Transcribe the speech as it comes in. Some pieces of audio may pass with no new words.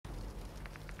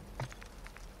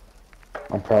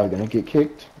I'm probably gonna get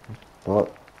kicked,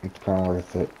 but it's kind of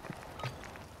worth it.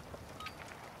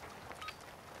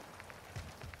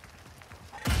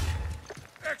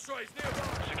 X-rays nearby.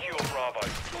 Secure Bravo.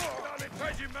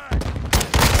 Changing mag.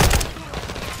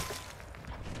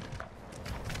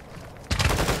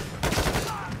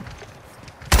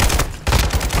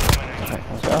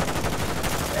 Let's go.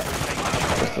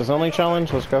 This is only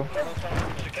challenge. Let's go.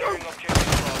 Securing objective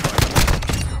Bravo.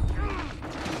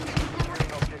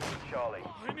 Securing objective Charlie.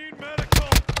 I need medical.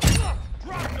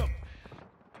 Drop them.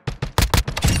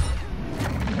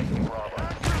 Taking Bravo.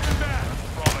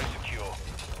 Bravo secure.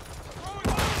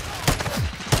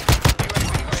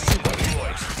 UAV ready to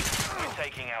deploy. We're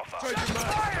taking Alpha. Changing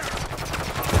mag.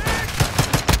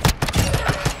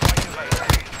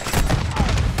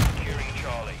 Securing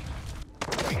Charlie.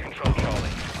 We control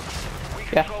Charlie. We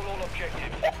Yeah. control all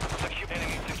objectives.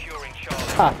 Enemy securing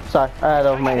Charlie. Ah, sorry. I had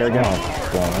over my ear again.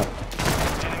 Damn it.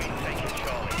 Enemy taking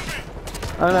Charlie.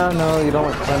 Oh no, no, you don't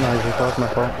want to noise. That was my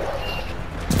fault.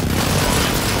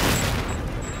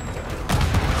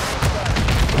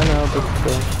 I know, but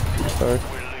still. Sorry.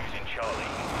 We're losing Charlie.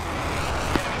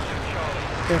 Enemy took Charlie.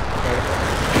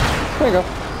 There you go.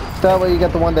 That way you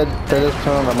get the one that is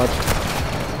turn that much.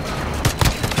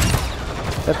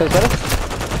 That feels better?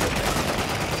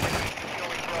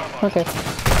 Okay.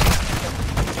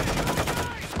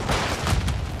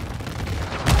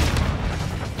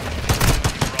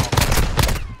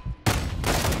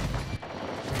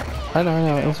 I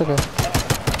know, it's okay.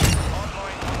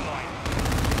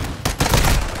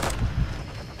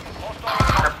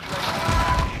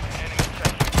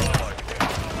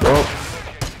 Well,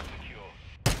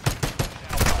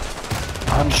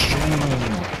 I'm streaming.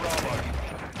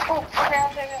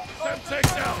 Them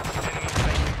takes out.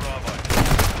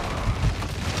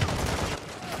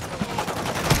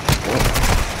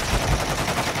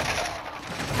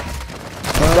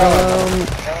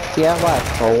 Yeah, why?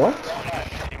 Oh, what?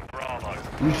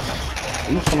 You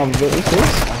son of a bitch. This is?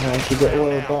 I had to get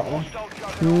away with that one.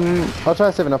 I'll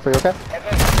try saving up for you, okay?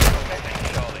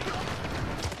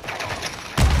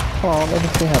 Oh, that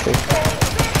makes me happy.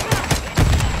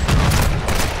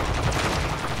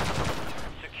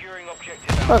 Securing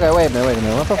objective. Okay, wait a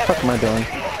minute. What the fuck am I doing?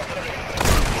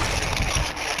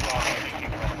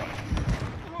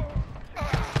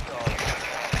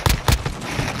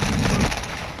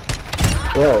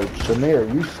 Yo, Samir,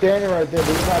 you standing right there,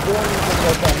 but you're not doing anything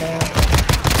like that, man.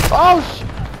 Oh,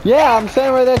 yeah, I'm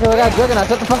standing right there because I got juggernaut.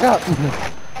 Shut the fuck up.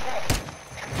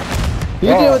 You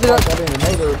deal with it. I didn't even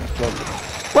know there was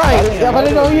Right, yeah, but I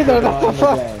didn't know either. What the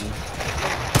fuck?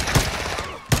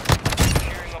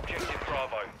 Securing objective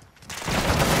Bravo.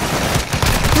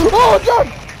 Oh, John!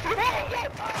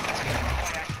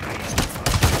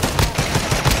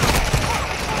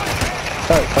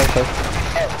 Sorry.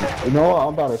 You know what?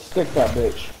 I'm about to stick that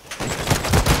bitch.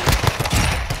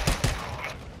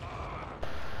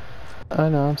 I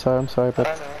know, I'm sorry, but...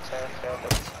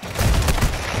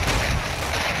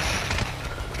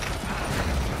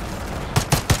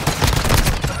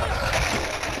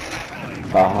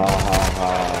 Ha ha ha ha.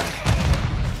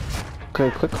 Okay,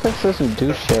 quick fix doesn't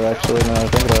do shit actually now I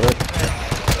think about it.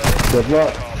 Good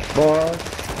luck, boy.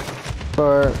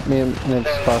 For me and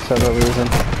Nick's for several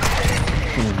reasons.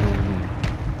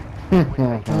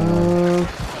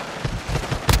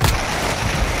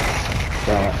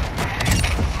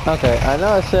 Okay, I know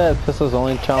I said pistol's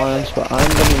only challenge, but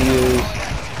I'm gonna use...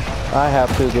 I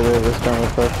have to get rid of this gun real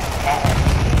quick.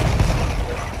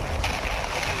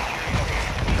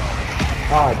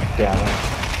 God damn it.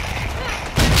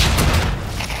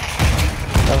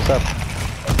 What's up?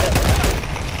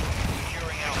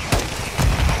 Securing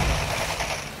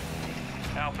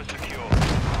Alpha secure.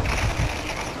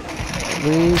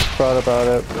 We thought about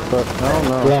it, but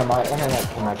no. Yeah, my internet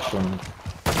connection.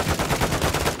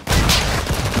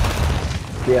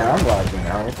 Yeah, I'm lagging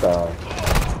out.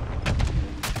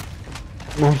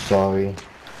 I'm sorry.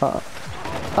 Oh,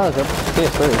 it's a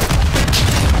PS3.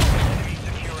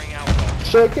 Securing Alpha.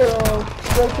 Shake it off!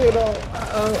 Shake it off!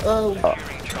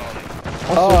 Securing Charlie.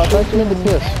 Oh, I thought you meant the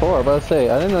PS4, but I say,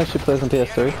 I didn't know she plays on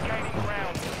PS3. Gaining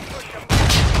ground.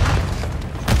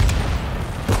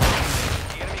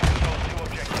 The enemy controls 2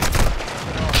 objectives.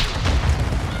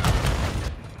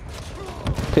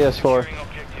 PS4. Securing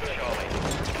objective Charlie.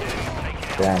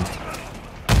 Taking Damn.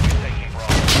 taking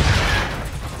Bravo.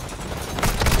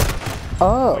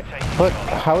 Oh, but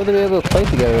how would they be able to play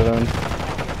together then? The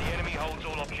enemy holds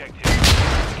all objectives.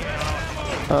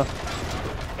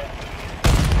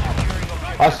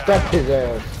 I stuck his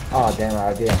ass. Oh damn it,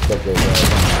 I didn't stuck his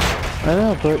ass. I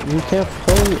know, but you can't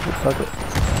play... Okay.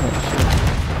 Oh,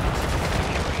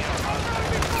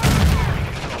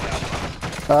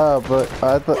 But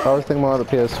I was thinking more of the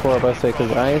PS4, but I say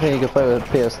because anything you can play with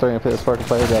PS3 and PS4 can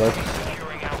play together.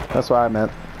 That's what I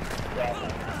meant.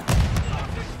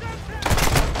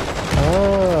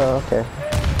 Oh, okay.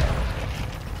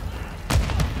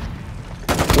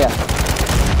 Yeah.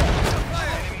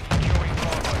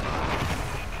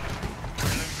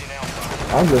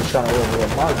 I'm just trying to live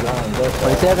with my gun. Well,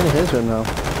 he's having his room though.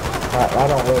 I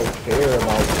don't really care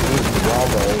about using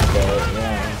Bravo, but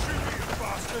yeah.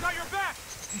 Got your back!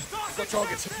 The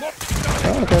target's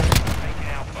Oh, okay.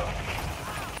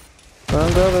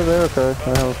 I'm glad they're there, okay.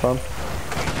 I'm having fun.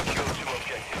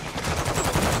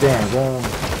 Damn,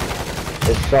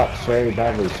 it sucks very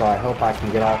badly, so I hope I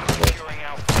can get off of it.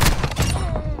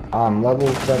 I'm level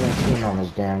 17 on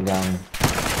this damn gun.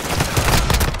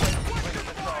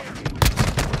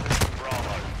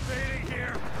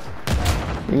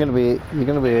 You're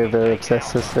gonna be a very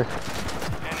obsessed sister.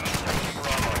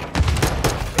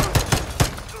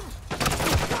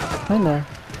 I know.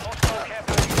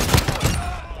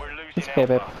 It's okay,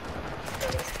 babe.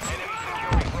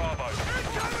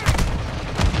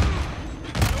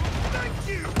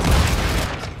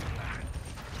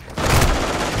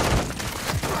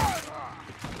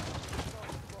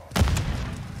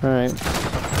 Alright.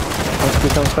 Let's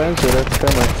become friends with it,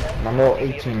 come on. I'm level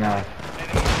 18 now.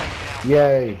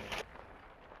 Yay!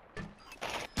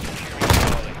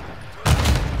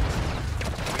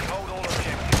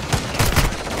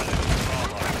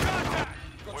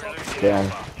 Damn.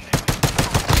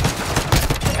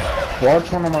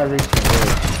 Watch one of my recent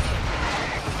videos.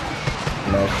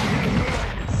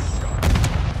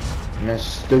 Miss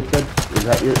Stupid? Is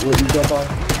that what you go by?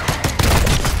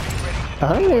 I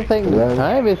don't even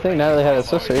think Natalie had a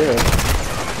sister either.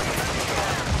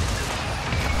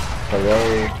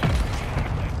 Hello?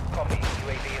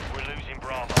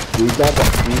 Do you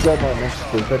go by Miss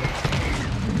Stupid?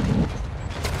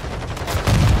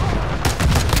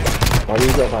 Why do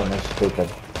you go by Miss Stupid?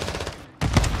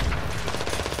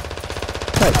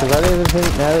 Right, because I didn't even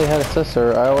think Natalie had a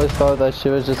sister. I always thought that she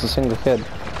was just a single kid.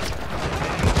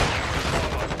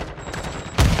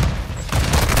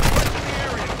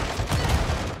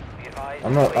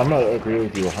 I'm gonna agree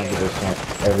with you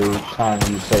 100% every time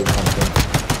you say something.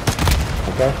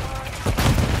 Okay?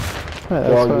 Right,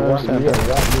 Well, you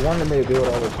wanted me to do it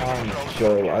all the time,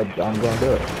 so I'm gonna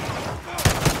do it.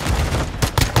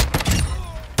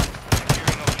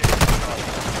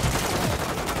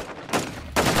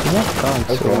 Yeah,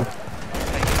 Okay.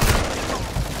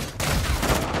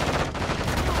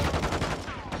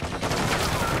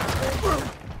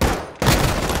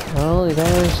 Well, you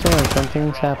gotta understand,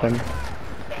 something's happened.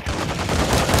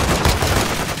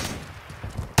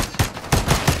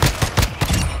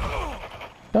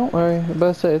 Don't worry, I'm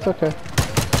about to say, it's okay.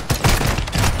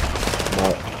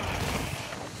 But,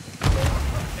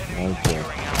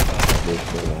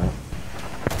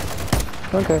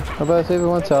 Okay, I'm about to say if it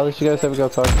wants out, at least you guys have a go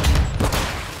talk.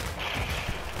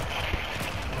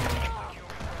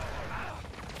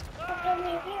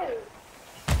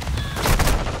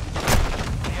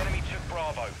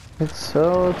 It's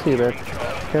so teabag.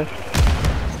 Okay.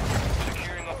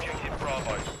 Securing objective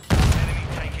Bravo. Enemy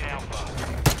taking Alpha.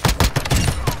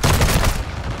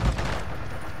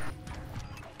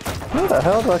 How the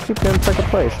hell do I keep getting second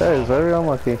place? That is very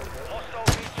unlucky. Hostile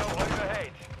missile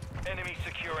overhead. Enemy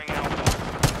securing Alpha.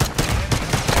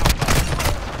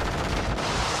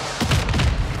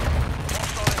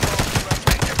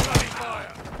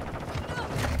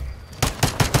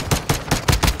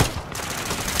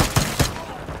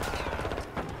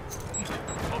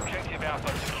 Objective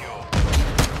Alpha secure.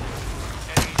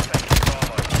 Enemy taking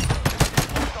Bravo.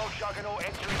 Hostile Juggernaut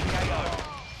entering the AO.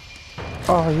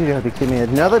 Oh, you gotta be kidding me.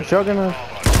 Another juggernaut?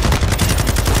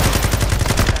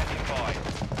 Standing by.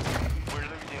 We're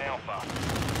losing Alpha.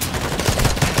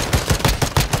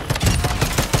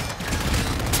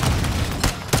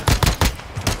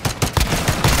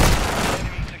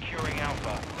 Enemy securing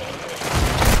Alpha.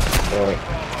 but,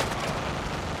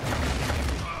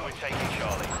 We're taking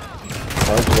Charlie.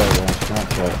 how's that on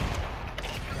Snapchat?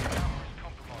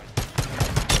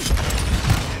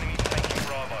 Enemy taking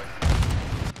Bravo.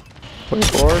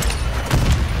 24?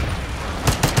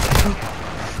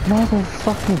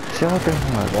 Motherfucking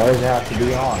juggernaut. Why does it have to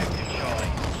be on?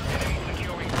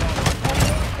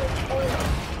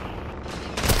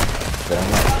 But I'm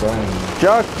not showing you.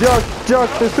 Juck,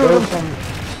 there's two of them.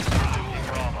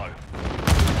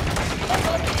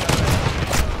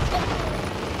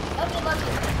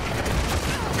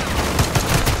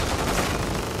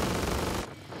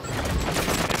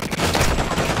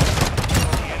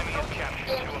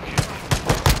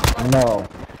 No.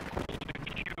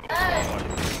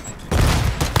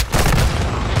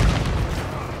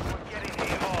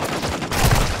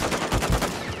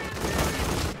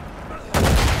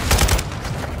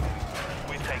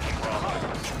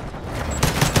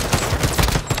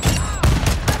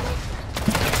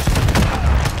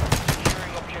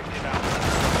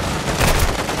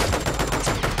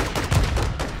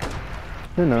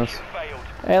 Who knows? You failed.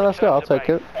 Hey, let's go. I'll Return to take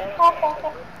it.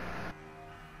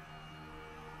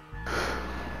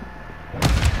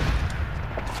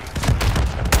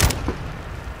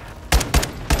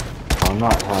 I'm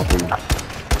not happy.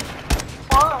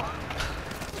 Why?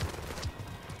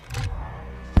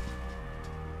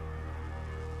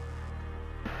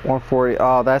 140.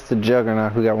 Oh, that's the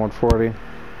Juggernaut who got 140.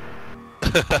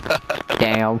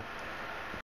 Damn.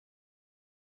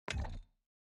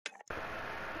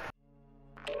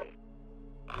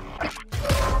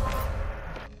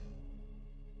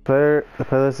 The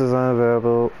playlist is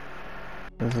unavailable.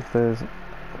 There's a playlist.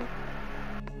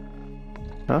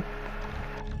 Huh?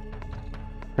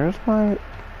 Where's my...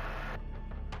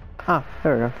 Ah,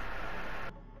 there we go.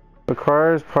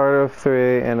 Requires part of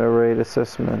 3 and a rate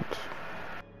assessment.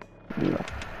 Yeah.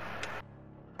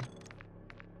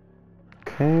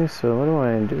 Okay, so what do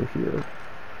I do here?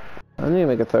 I need to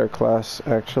make a 3rd class,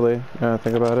 actually, now I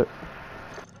think about it.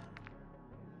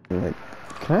 Like,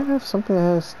 can I have something that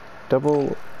has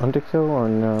double underkill or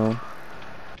no?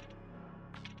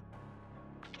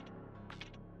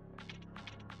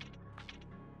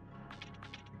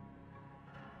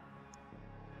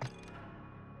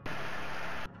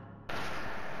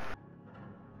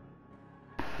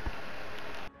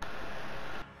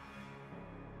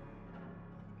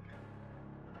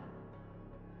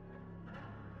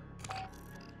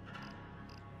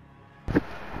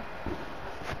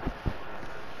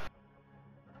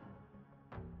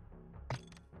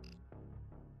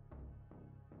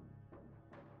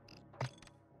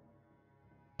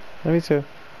 Me too.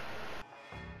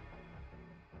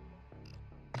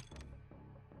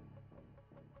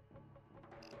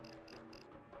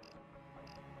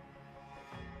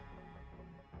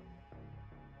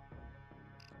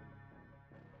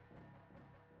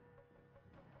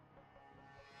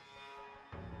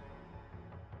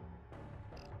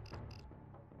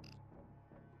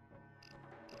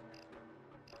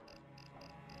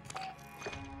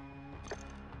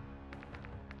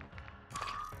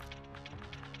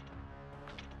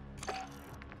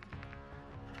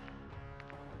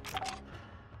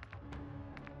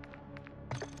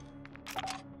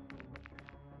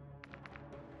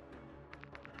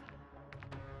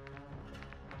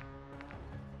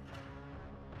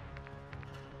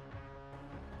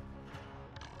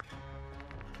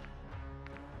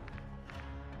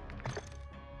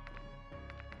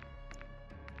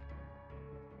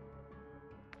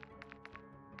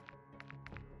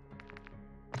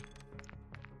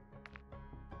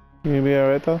 You gonna be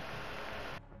alright though?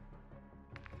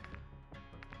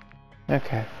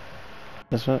 Okay.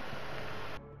 That's what.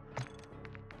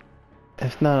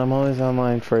 If not, I'm always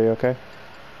online for you, okay?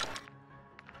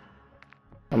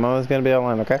 I'm always gonna be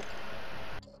online, okay?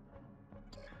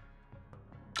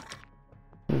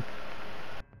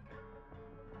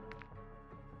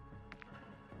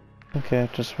 Okay,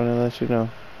 just wanna let you know.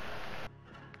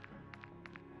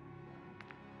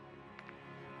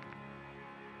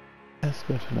 That's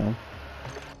good to know.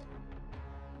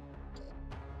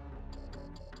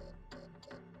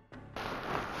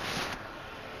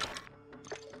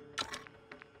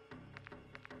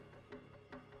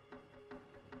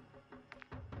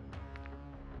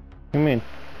 What do you mean?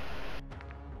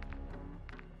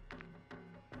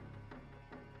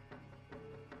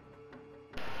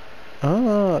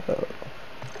 Oh,